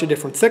bunch of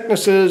different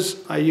thicknesses.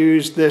 I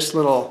used this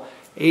little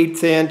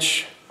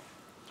 1/8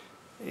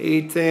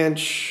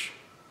 inch,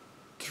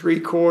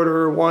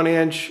 3/4, 1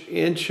 inch, 1.5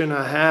 inches,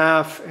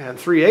 and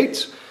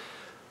 3/8.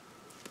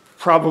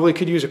 Probably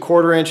could use a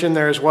 1/4 inch in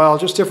there as well.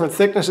 Just different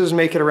thicknesses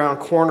make it around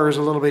corners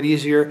a little bit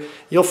easier.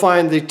 You'll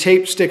find the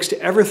tape sticks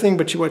to everything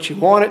but what you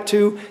want it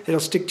to. It'll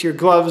stick to your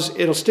gloves.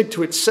 It'll stick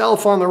to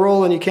itself on the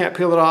roll and you can't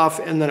peel it off,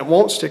 and then it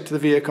won't stick to the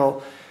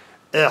vehicle.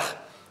 Ugh.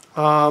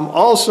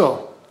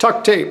 Also,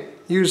 tuck tape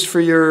used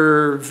for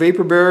your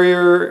vapor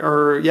barrier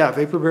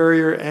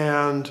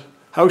and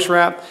house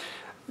wrap.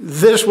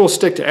 This will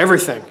stick to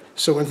everything.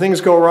 So when things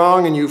go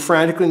wrong and you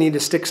frantically need to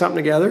stick something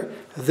together,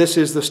 this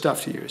is the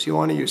stuff to use. You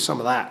want to use some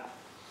of that.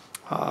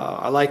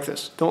 I like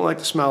this. Don't like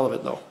the smell of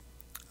it though.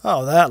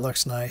 Oh, that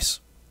looks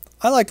nice.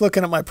 I like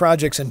looking at my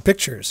projects in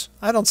pictures.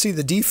 I don't see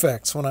the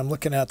defects when I'm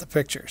looking at the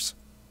pictures.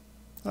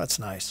 That's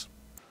nice.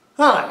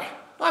 Hi,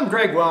 I'm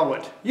Greg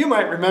Wellwood. You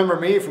might remember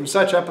me from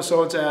such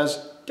episodes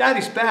as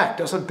Daddy's back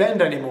doesn't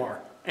bend anymore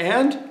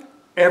and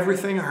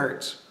Everything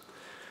Hurts.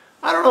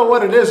 I don't know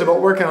what it is about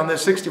working on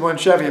this 61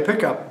 Chevy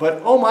pickup,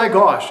 but oh my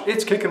gosh,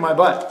 it's kicking my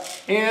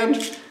butt.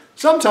 And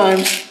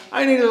sometimes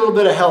I need a little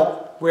bit of help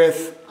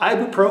with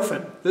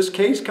ibuprofen. This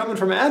case coming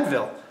from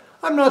Advil.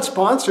 I'm not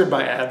sponsored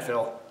by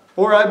Advil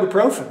or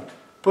ibuprofen,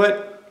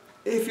 but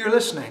if you're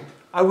listening,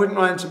 I wouldn't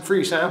mind some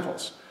free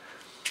samples.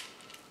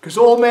 Because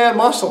old man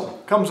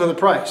muscle comes with a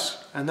price,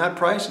 and that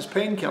price is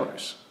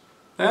painkillers.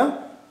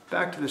 Now,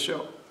 back to the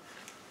show.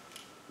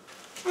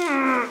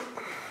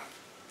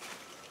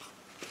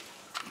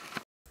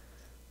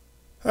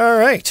 All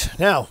right,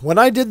 now when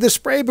I did the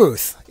spray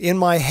booth in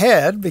my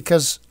head,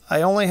 because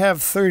I only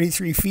have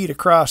 33 feet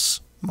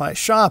across my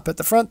shop at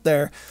the front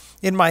there,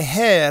 in my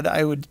head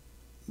I would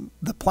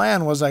the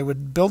plan was I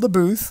would build a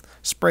booth,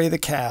 spray the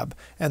cab,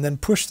 and then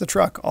push the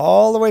truck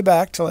all the way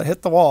back till it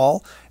hit the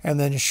wall, and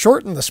then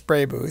shorten the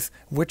spray booth,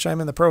 which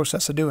I'm in the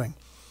process of doing.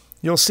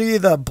 You'll see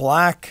the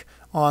black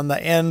on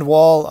the end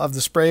wall of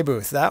the spray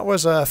booth. That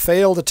was a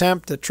failed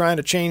attempt at trying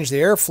to change the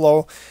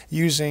airflow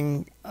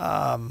using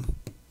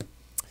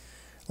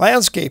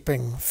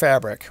landscaping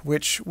fabric,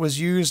 which was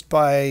used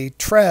by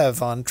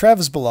Trev on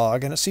Trev's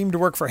blog, and it seemed to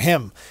work for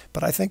him.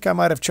 But I think I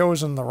might have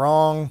chosen the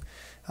wrong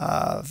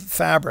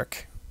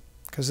fabric,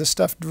 because this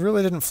stuff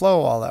really didn't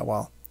flow all that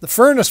well. The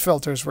furnace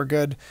filters were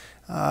good,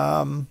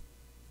 but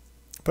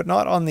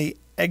not on the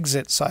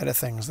exit side of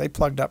things. They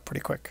plugged up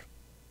pretty quick.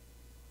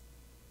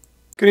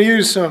 Going to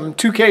use some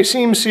 2K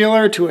seam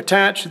sealer to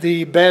attach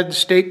the bed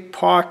stake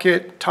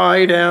pocket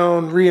tie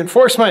down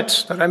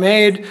reinforcements that I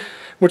made,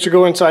 which will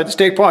go inside the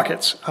stake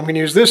pockets. I'm going to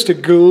use this to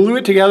glue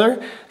it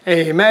together,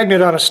 a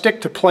magnet on a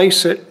stick to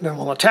place it, then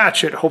we'll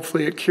attach it.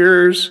 Hopefully it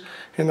cures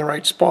in the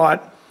right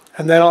spot.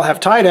 And then I'll have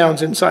tie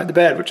downs inside the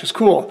bed, which is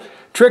cool.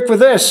 Trick with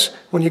this,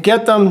 when you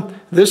get them,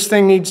 this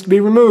thing needs to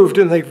be removed,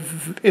 and the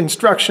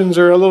instructions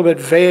are a little bit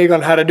vague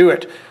on how to do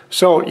it.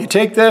 So you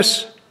take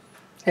this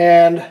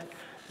and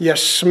you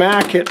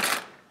smack it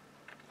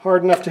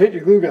hard enough to hit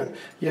your glue gun.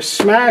 You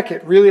smack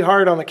it really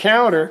hard on the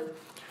counter,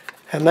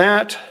 and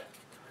that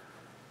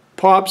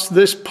pops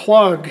this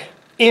plug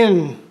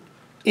into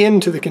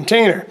the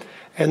container.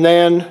 And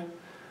then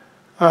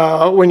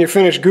when you're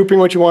finished gooping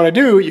what you want to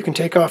do, you can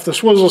take off the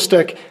swizzle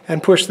stick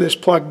and push this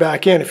plug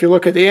back in. If you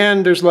look at the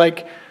end, there's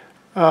like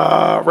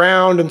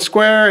round and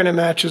square, and it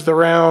matches the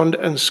round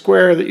and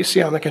square that you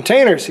see on the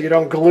container, so you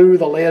don't glue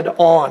the lid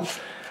on.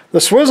 The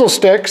swizzle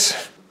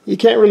sticks, you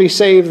can't really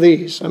save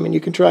these. I mean, you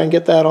can try and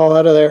get that all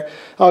out of there.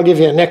 I'll give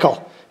you a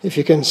nickel if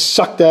you can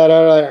suck that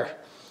out of there.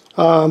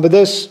 But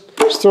this,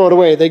 just throw it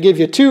away. They give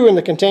you 2 in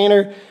the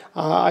container.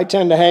 I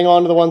tend to hang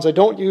on to the ones I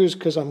don't use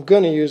because I'm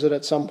going to use it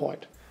at some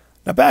point.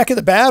 Now, back in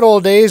the bad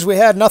old days, we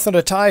had nothing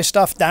to tie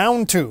stuff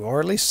down to, or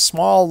at least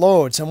small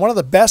loads. And one of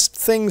the best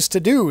things to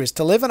do is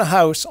to live in a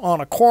house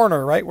on a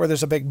corner, right, where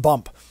there's a big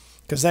bump.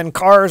 Because then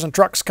cars and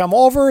trucks come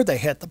over, they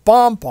hit the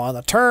bump on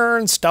the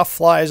turn, stuff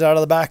flies out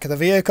of the back of the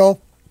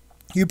vehicle.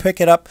 You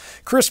pick it up.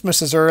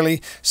 Christmas is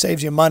early,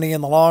 saves you money in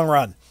the long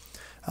run.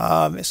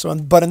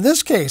 But in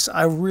this case,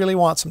 I really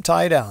want some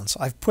tie downs.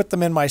 I've put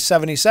them in my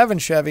 77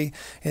 Chevy.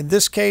 In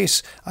this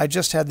case, I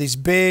just had these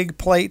big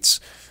plates,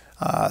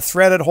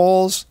 threaded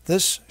holes.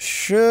 This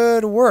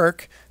should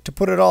work to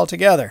put it all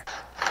together,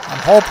 I'm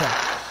hoping.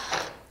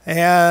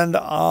 And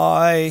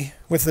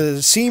with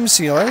the seam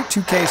sealer,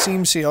 2K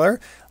seam sealer,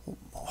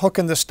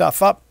 hooking this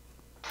stuff up,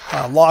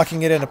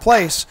 locking it into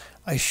place,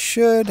 I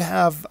should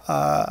have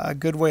a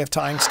good way of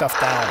tying stuff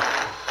down.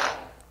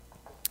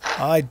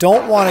 I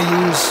don't want to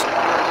use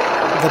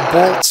the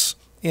bolts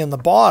in the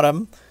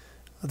bottom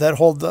that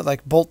hold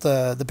bolt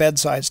the bed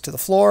sides to the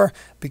floor,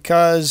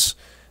 because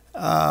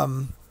I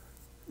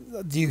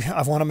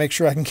want to make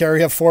sure I can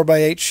carry a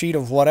 4x8 sheet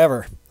of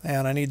whatever,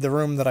 and I need the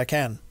room that I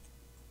can.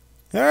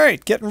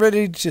 Alright, getting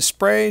ready to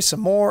spray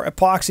some more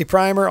epoxy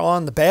primer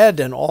on the bed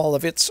and all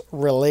of its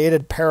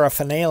related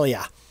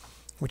paraphernalia,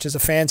 which is a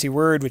fancy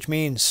word which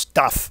means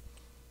stuff.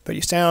 But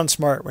you sound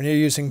smart when you're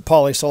using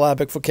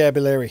polysyllabic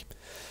vocabulary.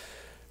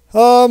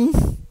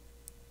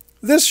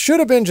 This should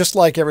have been just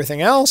like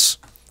everything else,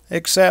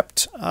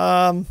 except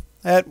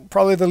at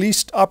probably the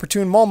least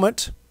opportune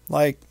moment,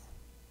 like,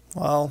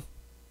 well,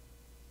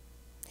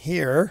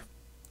 here,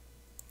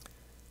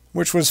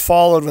 which was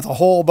followed with a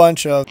whole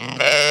bunch of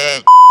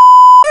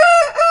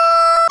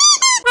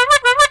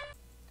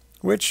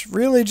which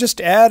really just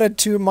added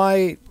to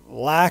my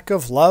lack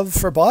of love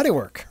for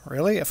bodywork,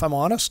 really, if I'm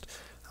honest.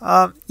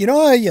 You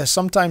know how you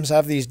sometimes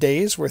have these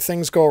days where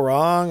things go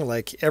wrong,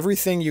 like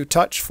everything you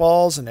touch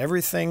falls and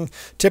everything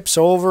tips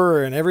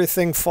over and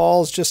everything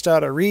falls just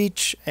out of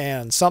reach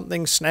and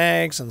something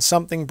snags and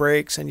something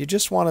breaks and you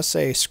just want to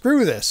say,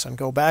 screw this, and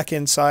go back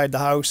inside the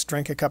house,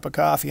 drink a cup of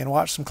coffee and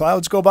watch some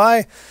clouds go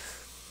by?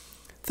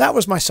 That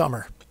was my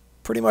summer.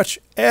 Pretty much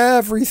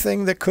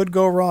everything that could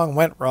go wrong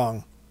went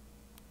wrong.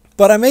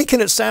 But I'm making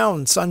it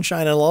sound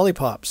sunshine and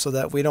lollipops so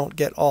that we don't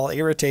get all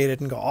irritated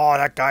and go, oh,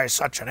 that guy's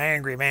such an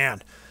angry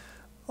man.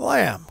 Well,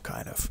 I am,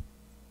 kind of.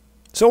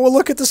 So we'll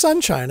look at the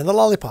sunshine and the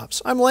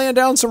lollipops. I'm laying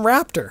down some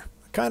Raptor,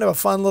 kind of a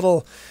fun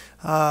little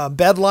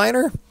bed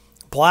liner,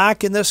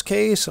 black in this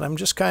case, and I'm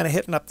just kind of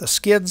hitting up the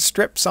skid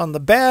strips on the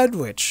bed,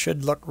 which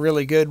should look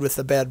really good with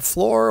the bed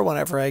floor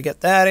whenever I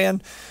get that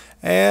in.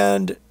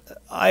 And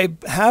I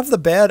have the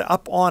bed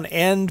up on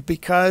end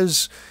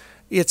because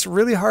it's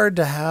really hard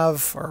to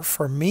have, or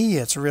for me,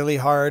 it's really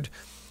hard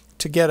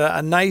to get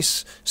a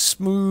nice,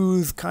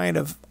 smooth kind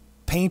of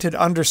painted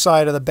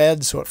underside of the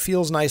bed so it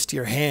feels nice to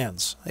your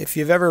hands. If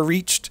you've ever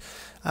reached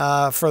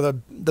for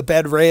the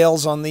bed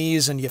rails on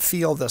these and you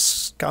feel the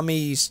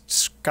scummy,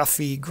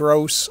 scuffy,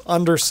 gross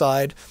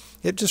underside,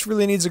 it just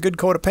really needs a good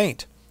coat of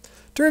paint.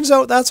 Turns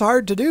out that's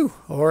hard to do,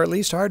 or at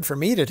least hard for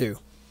me to do.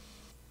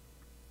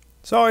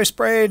 So I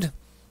sprayed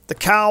the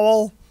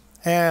cowl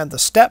and the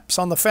steps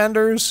on the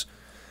fenders.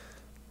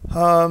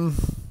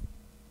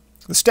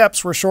 The The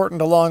steps were shortened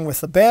along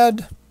with the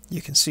bed.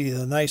 You can see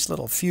the nice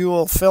little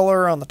fuel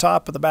filler on the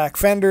top of the back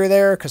fender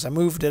there because I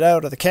moved it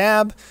out of the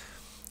cab.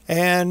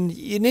 And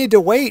you need to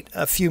wait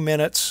a few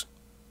minutes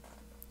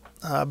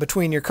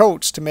between your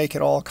coats to make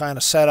it all kind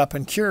of set up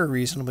and cure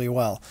reasonably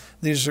well.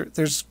 There's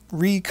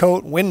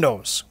recoat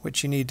windows,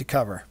 which you need to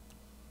cover.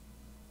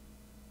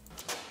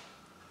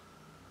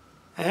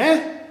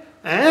 Oh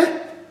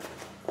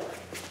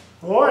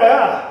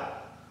yeah.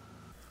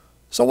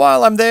 So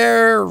while I'm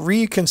there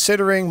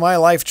reconsidering my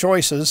life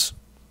choices,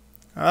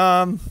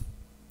 the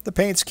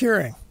paint's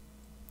curing.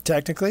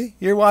 Technically,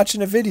 you're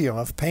watching a video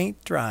of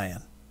paint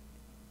drying.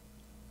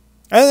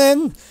 And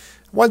then,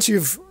 once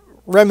you've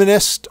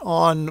reminisced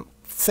on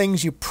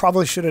things you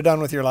probably should have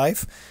done with your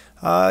life,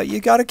 you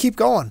got to keep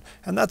going.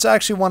 And that's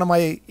actually one of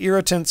my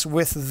irritants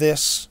with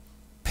this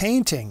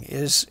painting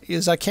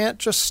is I can't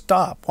just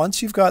stop.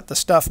 Once you've got the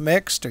stuff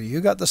mixed or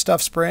you got the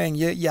stuff spraying,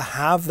 you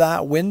have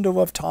that window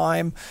of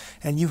time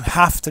and you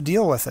have to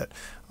deal with it.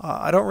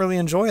 I don't really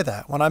enjoy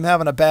that. When I'm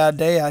having a bad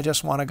day, I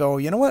just want to go,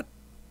 you know what?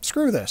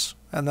 Screw this.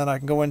 And then I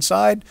can go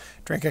inside,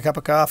 drink a cup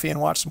of coffee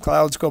and watch some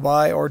clouds go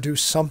by or do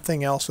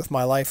something else with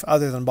my life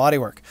other than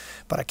bodywork.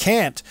 But I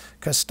can't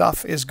because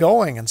stuff is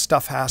going and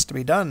stuff has to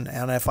be done.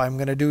 And if I'm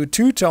going to do a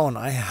two-tone,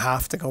 I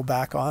have to go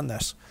back on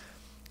this.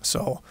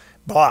 So,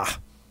 blah.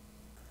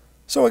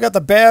 So I got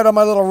the bed on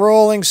my little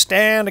rolling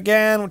stand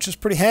again, which is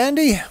pretty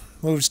handy.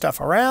 Move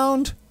stuff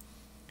around.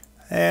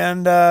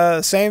 And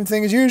same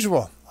thing as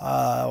usual.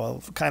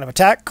 Kind of a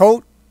tack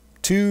coat,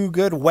 2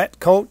 good wet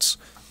coats.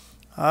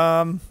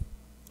 Try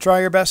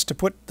your best to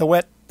put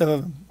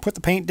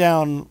the paint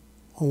down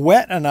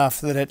wet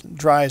enough that it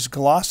dries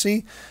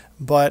glossy,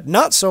 but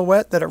not so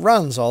wet that it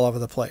runs all over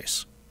the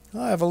place.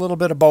 I have a little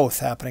bit of both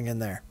happening in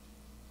there.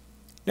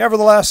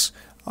 Nevertheless,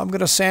 I'm going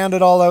to sand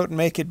it all out and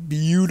make it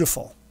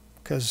beautiful,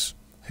 because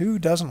who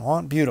doesn't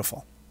want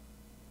beautiful?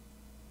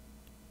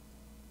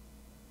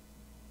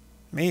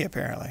 Me,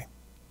 apparently.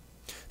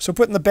 So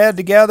putting the bed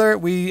together,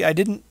 I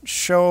didn't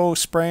show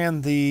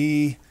spraying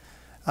the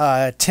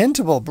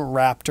tintable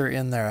Raptor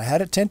in there. I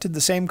had it tinted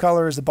the same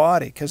color as the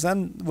body, because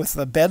then with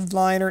the bed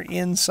liner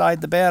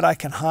inside the bed, I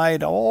can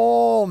hide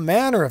all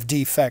manner of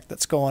defect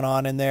that's going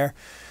on in there,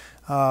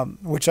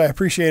 which I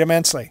appreciate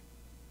immensely.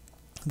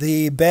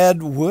 The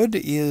bed wood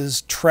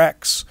is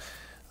Trex.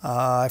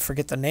 I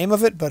forget the name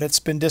of it, but it's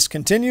been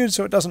discontinued,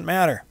 so it doesn't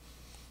matter.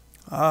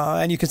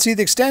 And you can see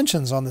the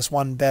extensions on this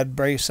one bed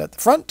brace at the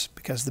front,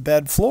 because the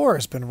bed floor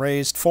has been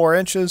raised 4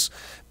 inches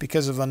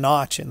because of the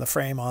notch in the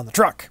frame on the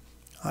truck.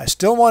 I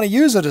still want to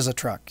use it as a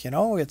truck, you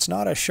know. It's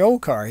not a show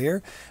car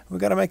here. We've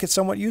got to make it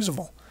somewhat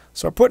usable.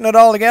 So we're putting it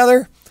all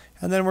together,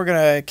 and then we're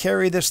going to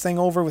carry this thing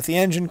over with the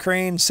engine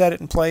crane, set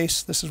it in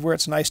place. This is where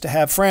it's nice to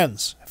have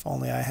friends, if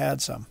only I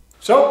had some.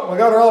 So we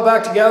got her all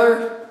back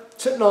together,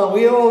 sitting on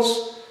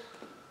wheels,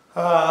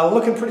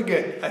 looking pretty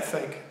good, I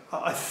think.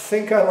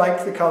 I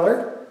like the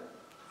color.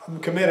 I'm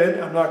committed.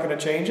 I'm not going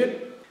to change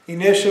it.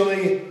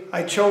 Initially,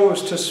 I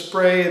chose to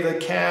spray the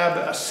cab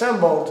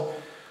assembled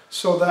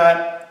so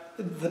that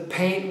the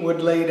paint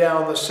would lay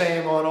down the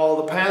same on all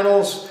the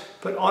panels,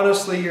 but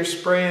honestly, you're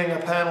spraying a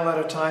panel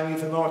at a time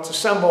even though it's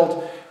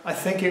assembled. I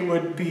think it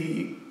would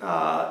be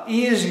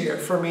easier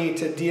for me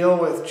to deal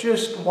with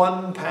just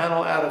one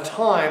panel at a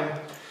time.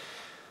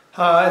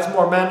 It's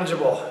more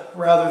manageable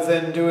rather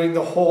than doing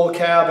the whole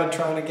cab and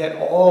trying to get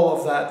all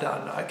of that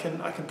done. I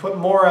can put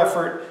more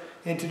effort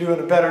into doing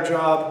a better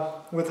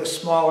job with a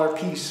smaller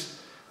piece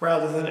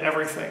rather than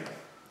everything.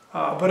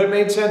 But it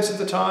made sense at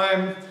the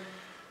time.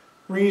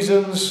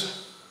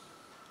 Reasons.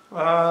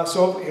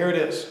 So here it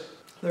is.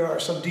 There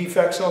are some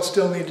defects I'll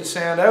still need to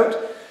sand out.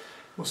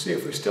 We'll see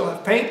if we still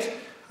have paint.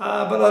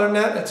 But other than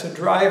that, it's a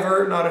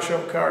driver, not a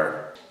show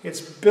car. It's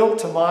built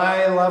to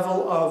my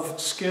level of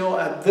skill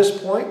at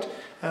this point,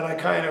 and I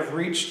kind of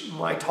reached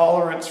my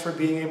tolerance for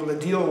being able to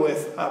deal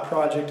with a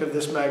project of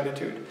this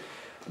magnitude.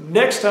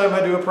 Next time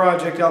I do a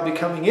project, I'll be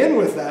coming in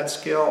with that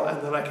skill,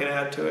 and then I can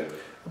add to it.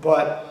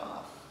 But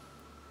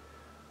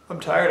I'm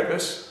tired of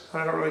this.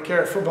 I don't really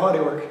care for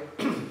bodywork.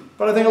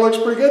 But I think it looks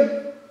pretty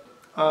good.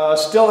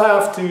 Still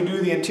have to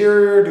do the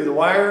interior, do the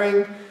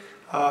wiring,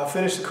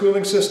 finish the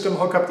cooling system,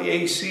 hook up the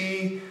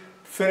AC,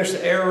 finish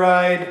the air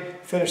ride,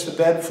 finish the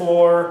bed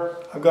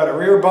floor. I've got a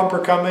rear bumper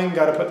coming,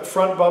 got to put the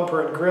front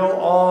bumper and grill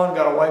on,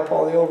 got to wipe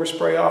all the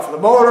overspray off of the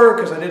motor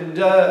because I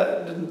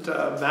didn't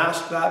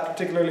mask that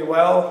particularly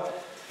well.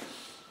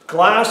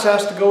 Glass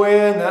has to go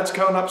in, that's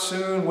coming up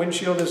soon.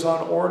 Windshield is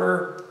on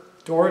order.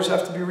 Doors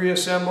have to be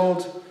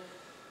reassembled.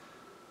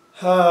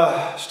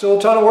 Still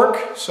a ton of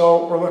work,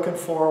 so we're looking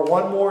for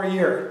 1 more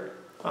year.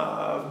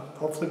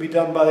 Hopefully be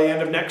done by the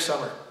end of next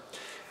summer.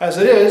 As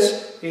it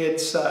is,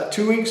 it's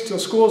 2 weeks till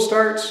school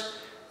starts.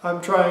 I'm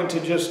trying to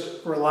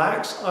just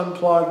relax,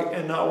 unplug,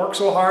 and not work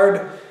so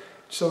hard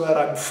so that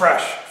I'm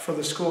fresh for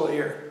the school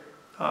year.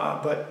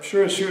 But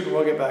sure as shooting,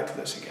 we'll get back to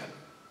this again.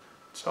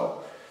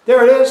 So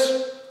there it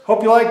is.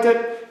 Hope you liked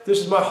it. This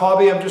is my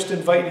hobby. I'm just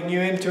inviting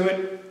you into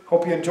it.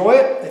 Hope you enjoy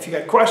it. If you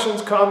got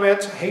questions,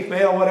 comments, hate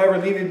mail, whatever,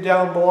 leave it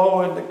down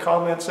below in the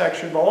comment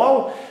section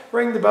below.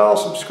 Ring the bell,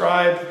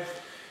 subscribe,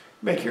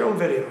 make your own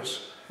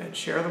videos, and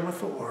share them with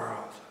the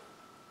world.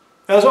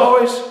 As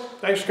always,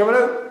 thanks for coming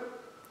out.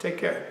 Take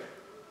care.